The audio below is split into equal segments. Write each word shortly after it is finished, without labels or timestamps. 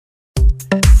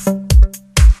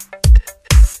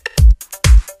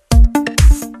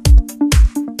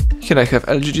Here I have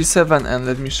LG G7 and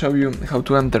let me show you how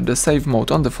to enter the safe mode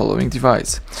on the following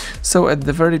device. So at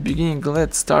the very beginning,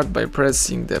 let's start by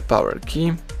pressing the power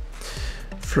key.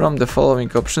 From the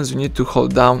following options you need to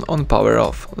hold down on power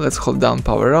off. Let's hold down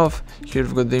power off. Here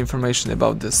we've got the information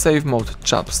about the safe mode,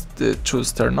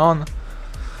 choose turn on.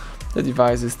 The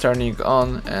device is turning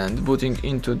on and booting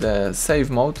into the safe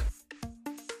mode.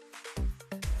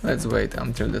 Let's wait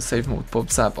until the safe mode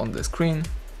pops up on the screen.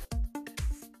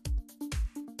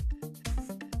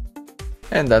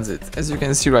 And that's it. As you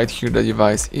can see right here, the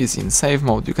device is in safe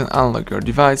mode. You can unlock your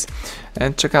device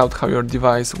and check out how your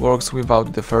device works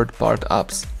without the third-party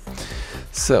apps.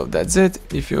 So that's it.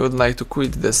 If you would like to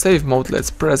quit the safe mode,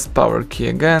 let's press power key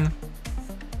again.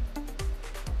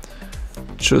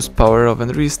 Choose power off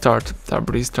and restart, tap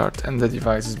restart, and the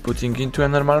device is booting into a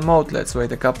normal mode. Let's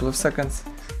wait a couple of seconds.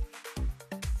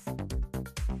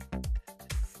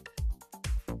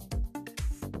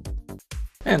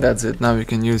 And that's it, now you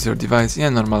can use your device in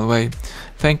a normal way.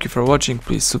 Thank you for watching,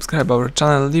 please subscribe our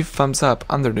channel, leave thumbs up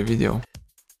under the video.